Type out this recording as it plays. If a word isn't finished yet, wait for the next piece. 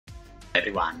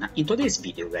Everyone, in today's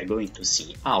video we are going to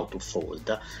see how to fold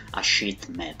a sheet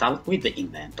metal with the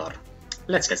Inventor.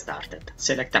 Let's get started.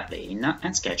 Select a plane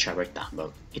and sketch a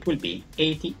rectangle. It will be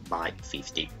 80 by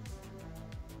 50.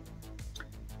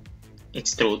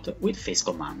 Extrude with face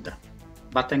command,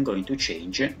 but I'm going to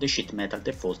change the sheet metal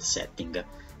default setting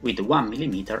with 1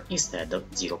 mm instead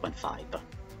of 0.5.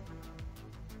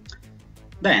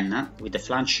 Then, with the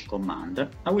flange command,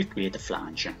 I will create a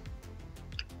flange.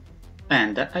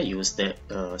 And I use the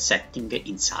setting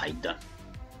inside.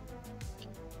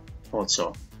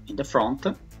 Also in the front,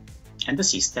 and the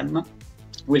system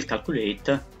will calculate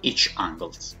each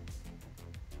angle.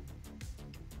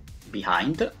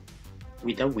 Behind,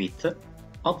 with a width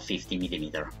of 50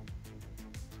 mm.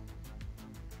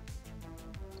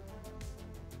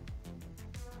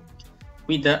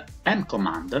 With the M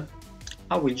command,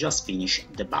 I will just finish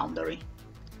the boundary.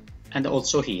 And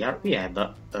also here we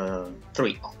have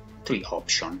three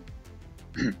options.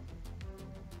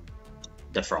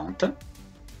 The front,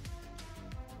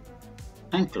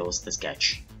 and close the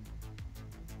sketch.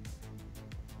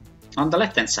 On the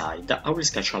left hand side I will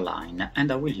sketch a line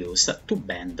and I will use to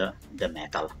bend the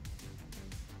metal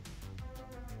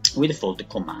with the fold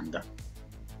command.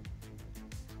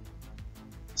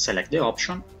 Select the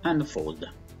option and fold,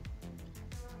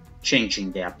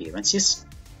 changing the appearances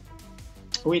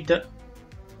with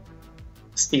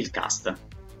steel cast.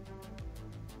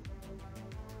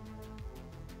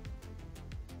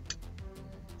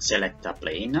 Select a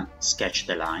plane, sketch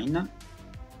the line,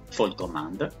 fold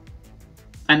command,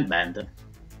 and bend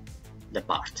the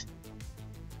part.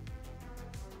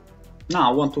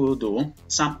 Now I want to do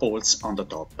some holes on the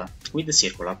top with the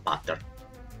circular pattern.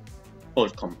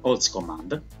 Holes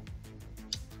command,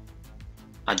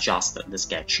 adjust the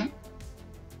sketch,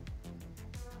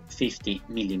 50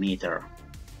 mm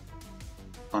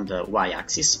on the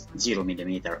y-axis, 0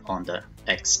 mm on the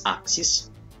x-axis,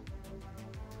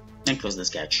 and close the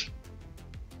sketch.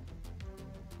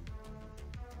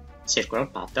 Circular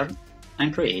pattern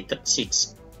and create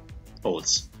 6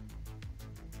 holes.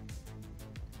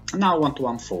 Now I want to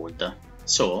unfold,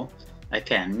 so I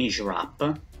can measure up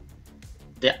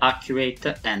the accurate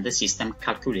and the system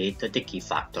calculate the key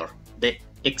factor, the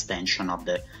extension of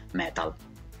the metal.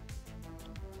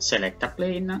 Select a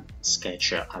plane,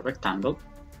 sketch a rectangle,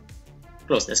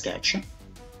 close the sketch,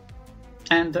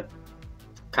 and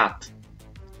cut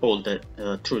all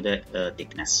through the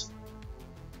thickness.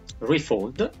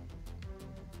 Refold,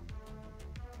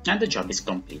 and the job is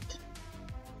complete.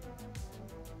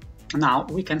 Now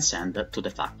we can send to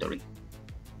the factory.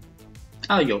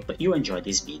 I hope you enjoyed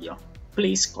this video.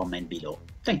 Please comment below.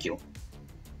 Thank you.